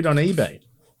 25 quid on eBay.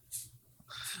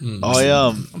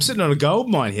 I'm sitting on a gold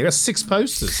mine here. I got 6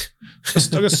 posters. I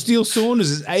got Steel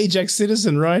Saunders' Ajax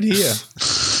Citizen right here.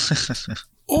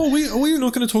 Are we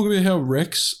not going to talk about how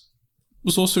Rex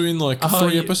was also in like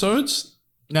 3 episodes?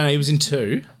 No, he was in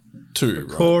 2. 2,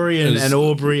 right. Corey and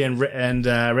Aubrey and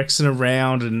Rex and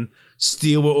Around and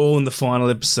Steel were all in the final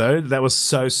episode. That was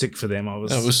so sick for them.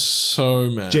 That was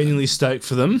so mad. Genuinely stoked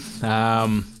for them.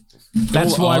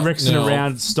 That's why Rex and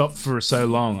Around stopped for so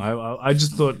long. I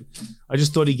just thought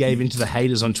he gave into the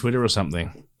haters on Twitter or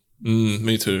something.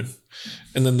 Me too.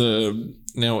 And then the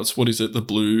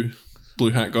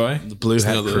blue hat guy? The blue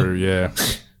hat crew, yeah.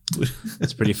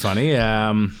 That's pretty funny.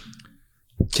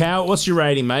 Cal, what's your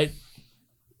rating, mate?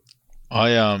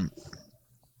 I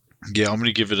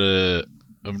might give it a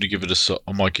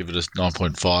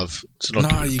 9.5. It's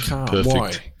not no, you can't. perfect.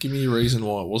 Why? Give me a reason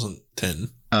why it wasn't 10.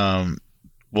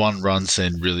 One run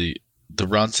scene the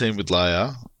run scene with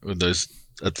Leia with those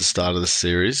at the start of the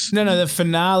series. No, the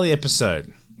finale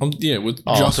episode. I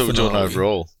thought we're doing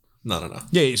overall. No.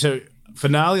 Yeah, so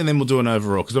finale and then we'll do an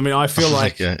overall because I mean I feel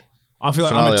like okay. I'm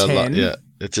a 10. Yeah,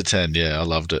 it's a 10. Yeah, I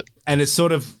loved it. And it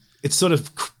sort of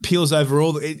peels over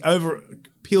all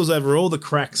the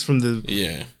cracks from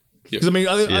the Because I mean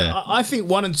I think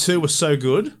 1 and 2 were so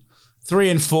good. 3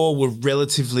 and 4 were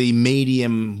relatively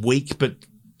medium, weak, but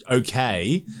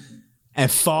okay. And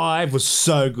 5 was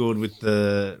so good with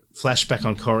the flashback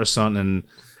on Coruscant and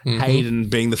Hayden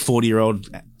being the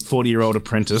 40-year-old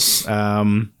apprentice.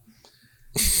 And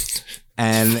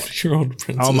 40-year-old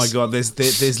apprentice. Oh my god,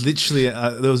 there's literally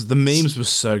the memes were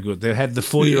so good. They had the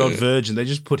 40-year-old virgin. They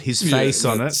just put his face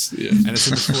on it, and it's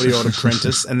in the 40-year-old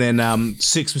apprentice. And then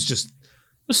 6 was just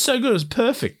was so good. It was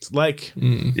perfect. Like,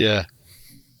 Yeah.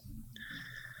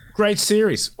 great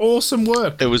series. Awesome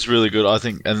work. It was really good, I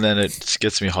think. And then it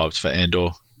gets me hyped for Endor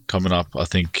coming up. I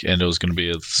think Endor's going to be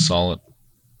a silent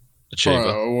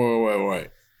achiever. Wait.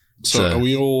 So are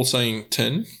we all saying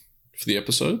 10 for the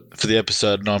episode? For the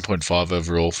episode, 9.5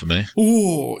 overall for me.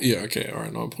 Oh, yeah, okay. All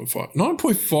right, 9.5.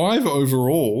 9.5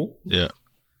 overall? Yeah.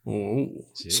 Oh.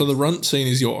 So the runt scene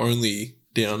is your only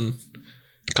down...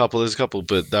 There's a couple,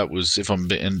 but that was,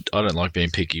 and I don't like being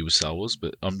picky with Star Wars,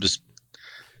 but let's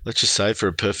just say for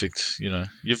a perfect,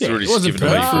 you've already it wasn't given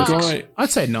away perfect. perfect. I'd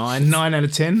say 9 out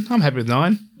of 10. I'm happy with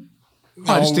 9.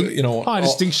 High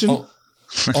distinction.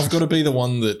 I've got to be the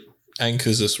one that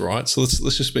anchors us, right? So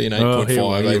let's just be an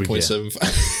 8.5,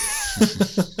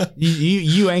 8.7.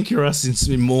 You anchor us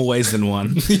in more ways than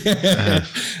one. Yeah.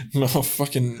 No,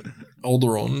 fucking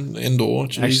Alderaan, Endor,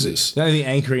 Jesus. Actually, the only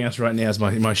thing anchoring us right now is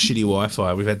my shitty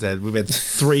Wi-Fi. We've had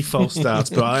 3 false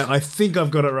starts, but I think I've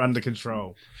got it under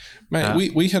control.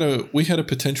 Mate, we had a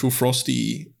potential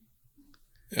Frosty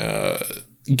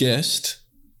guest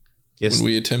when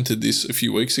we attempted this a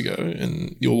few weeks ago,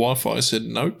 and your Wi-Fi said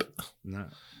nope. No,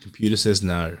 computer says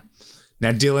no.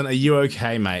 Now, Dylan, are you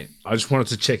okay, mate? I just wanted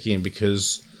to check in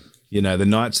because the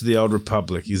Knights of the Old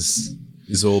Republic is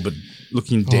all but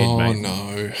looking dead, mate. Oh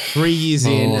no! 3 years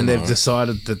in, and they've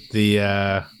decided that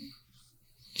the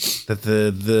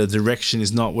direction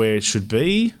is not where it should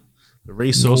be. The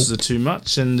resources are too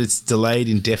much, and it's delayed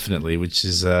indefinitely, which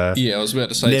is I was about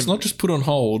to say it's not just put on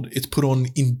hold; it's put on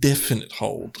indefinite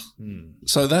hold.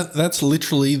 So that's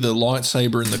literally the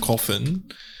lightsaber in the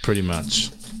coffin, pretty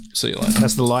much. See you later.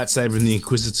 That's the lightsaber in the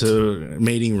Inquisitor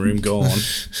meeting room gone.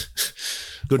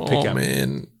 Good pickup. Oh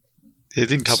man! Yeah,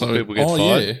 didn't a couple of people get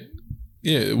fired?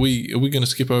 Yeah. Are we going to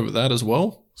skip over that as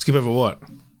well? Skip over what?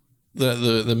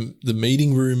 The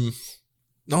meeting room.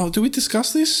 No, did we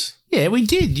discuss this? Yeah, we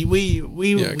did.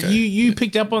 You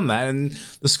picked up on that, and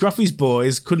the Scruffy's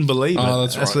boys couldn't believe it.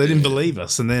 That's right. So they didn't believe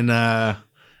us, and then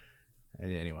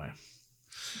anyway.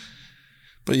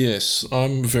 But yes,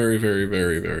 I'm very, very,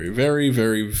 very, very, very,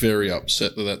 very, very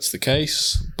upset that that's the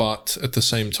case. But at the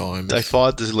same time, they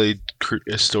fired the lead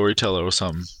storyteller or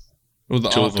something. Well,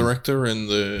 the art director and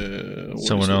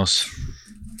someone else.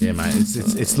 Yeah, mate,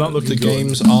 it's not looking the good.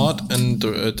 game's art and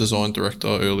design director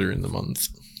earlier in the month.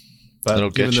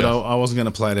 But given that I wasn't going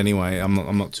to play it anyway,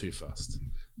 I'm not too fussed.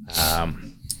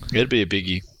 It'd be a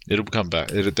biggie. It'll come back.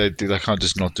 They can't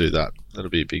just not do that. That'll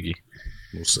be a biggie.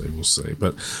 We'll see.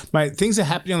 But, mate, things are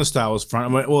happening on the Star Wars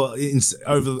front.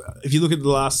 If you look at the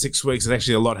last 6 weeks, there's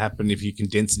actually a lot happened if you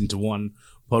condense it into one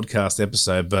podcast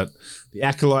episode. But the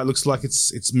Acolyte looks like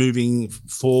it's moving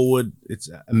forward. It's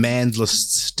Amandla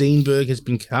Steenberg has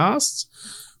been cast,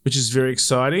 which is very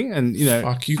exciting. And,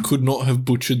 Fuck, you could not have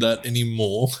butchered that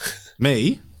anymore.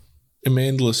 Me?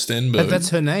 Amandla Stenberg.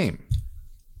 That's her name.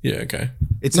 Yeah, okay.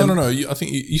 No. I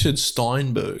think you said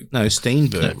Steinberg. No,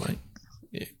 Steenberg. No, mate.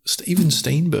 Yeah, Steven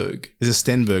Steinberg. Is it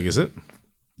Stenberg, is it?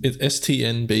 It's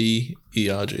STNBERG.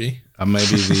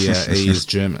 Maybe the E is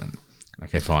German.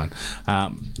 Okay, fine.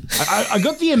 I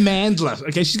got the Amandla.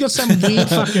 Okay, she's got some weird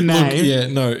fucking name. Look, yeah,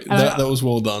 no, that was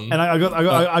well done. And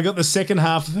I got the second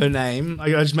half of her name. I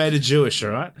just made her Jewish,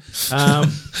 all right?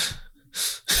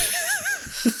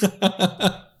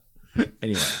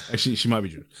 Anyway, actually, she might be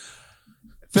Jewish.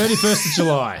 31st of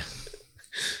July.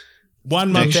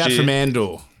 1 month out from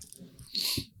Endor.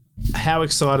 How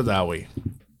excited are we?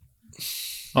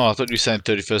 Oh, I thought you were saying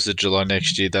 31st of July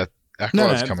next year. That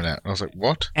Acolyte's coming out. I was like,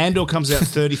 what? Andor comes out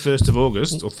 31st of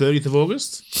August or 30th of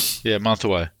August. Yeah, a month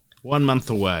away. 1 month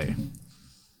away.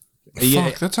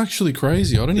 Fuck, that's actually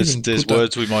crazy. I don't even. There's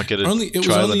words we might get a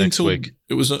trailer next week.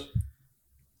 It was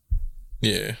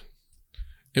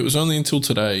only until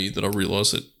today that I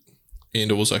realised that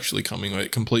Endor was actually coming.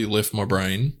 It completely left my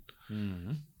brain.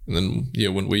 Mm-hmm. And then,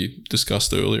 when we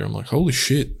discussed earlier, I'm like, holy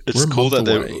shit. It's cool that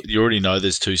you already know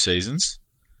there's 2 seasons.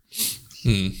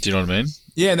 Do you know what I mean?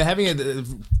 Yeah, and they're having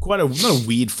not a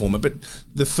weird format, but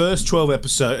the first 12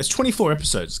 episodes, it's 24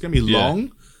 episodes. It's going to be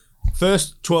long.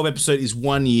 First 12 episode is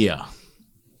 1 year.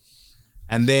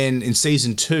 And then in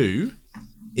season 2,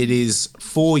 it is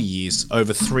 4 years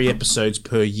over 3 episodes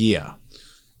per year.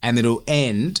 And it'll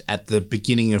end at the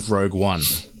beginning of Rogue One.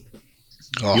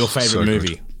 Oh, your favourite movie.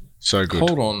 Good. So good.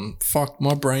 Hold on. Fuck,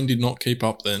 my brain did not keep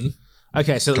up then.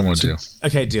 Okay, so come on, Deal.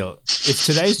 Okay, Deal. If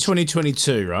today's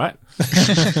 2022, right?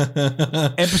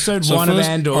 Episode 1 of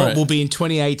Andor will be in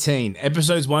 2018.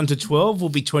 Episodes 1 to 12 will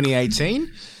be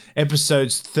 2018.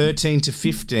 Episodes 13 to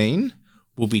 15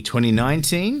 will be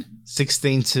 2019,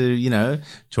 16 to,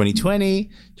 2020,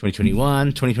 2021,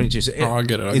 2022. So I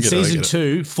get it. in season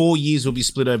 2, 4 years will be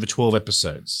split over 12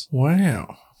 episodes.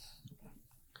 Wow.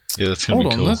 Yeah, that's going to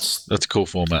be cool. That's a cool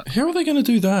format. How are they going to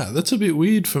do that? That's a bit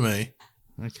weird for me.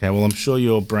 Okay, well, I'm sure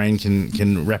your brain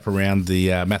can wrap around the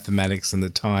mathematics and the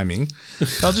timing.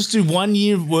 I'll just do 1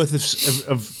 year worth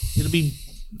of it'll be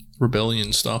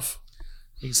Rebellion stuff.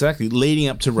 exactly leading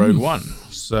up to Rogue One.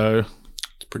 So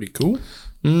It's pretty cool.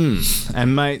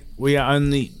 and mate, we are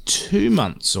only 2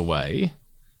 months away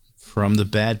from the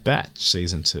Bad Batch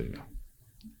season 2.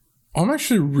 I'm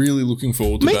actually really looking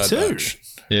forward to Me Bad too. Batch.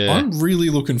 Yeah. I'm really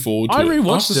looking forward to I it.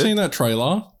 rewatched After it. seeing that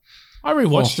trailer. I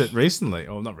rewatched it recently.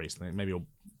 Or not recently, maybe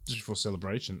just before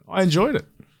Celebration. I enjoyed it.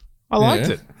 I liked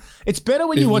it. It's better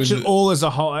when you watch it all as a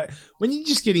whole. When you're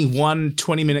just getting one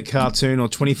 20-minute cartoon or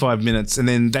 25 minutes and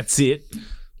then that's it.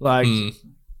 Like, I'm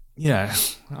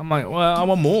like, well, I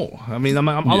want more. I mean, I'm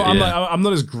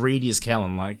not as greedy as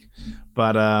Callan,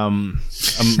 but I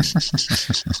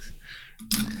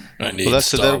need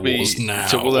Star Wars now.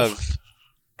 So we'll have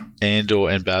Andor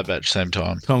and Bad Batch same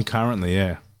time. concurrently,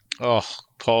 yeah. Oh,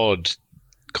 pod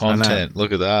content.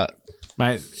 Look at that.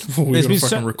 Mate, We gotta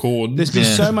fucking record. there's been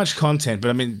so much content, but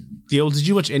I mean, did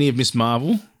you watch any of Miss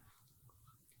Marvel?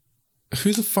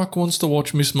 Who the fuck wants to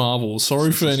watch Miss Marvel?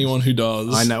 Sorry for anyone who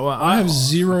does. I know. I have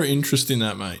zero interest in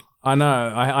that, mate. I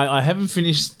know. I haven't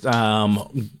finished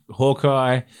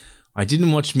Hawkeye. I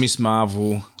didn't watch Miss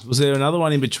Marvel. Was there another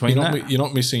one in between You're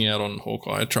not missing out on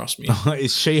Hawkeye, trust me.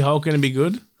 Is She-Hulk going to be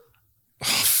good?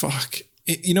 Oh, fuck.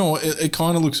 You know what? It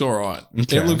kind of looks all right.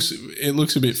 Okay. It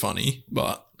looks a bit funny,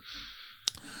 but...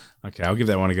 Okay, I'll give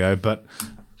that one a go. But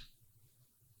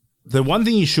the one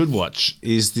thing you should watch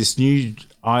is this new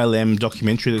ILM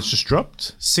documentary that's just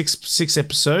dropped. Six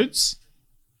episodes.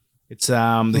 It's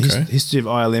the history of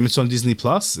ILM. It's on Disney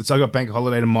Plus. I got bank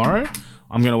holiday tomorrow.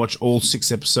 I'm going to watch all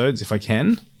 6 episodes if I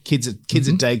can. Kids at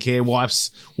daycare, wife's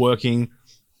working.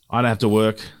 I don't have to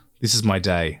work. This is my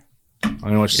day. I'm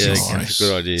going to watch That's a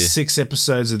good idea. 6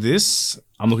 episodes of this.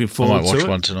 I'm looking I forward might to watch it.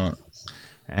 one tonight.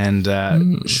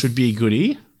 And should be a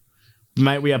goodie.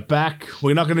 Mate, we are back.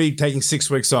 We're not going to be taking 6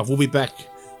 weeks off. We'll be back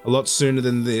a lot sooner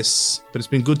than this, but it's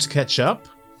been good to catch up.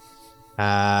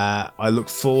 I look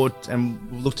forward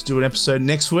and we'll look to do an episode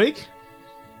next week.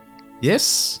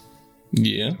 Yes?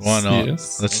 Yeah. Why not?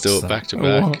 Yes. Let's do it back to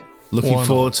back. Looking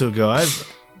forward to it, guys.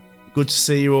 Good to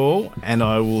see you all, and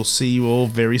I will see you all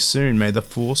very soon. May the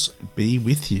Force be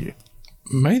with you.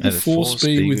 May the Force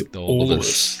be with all of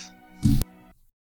us.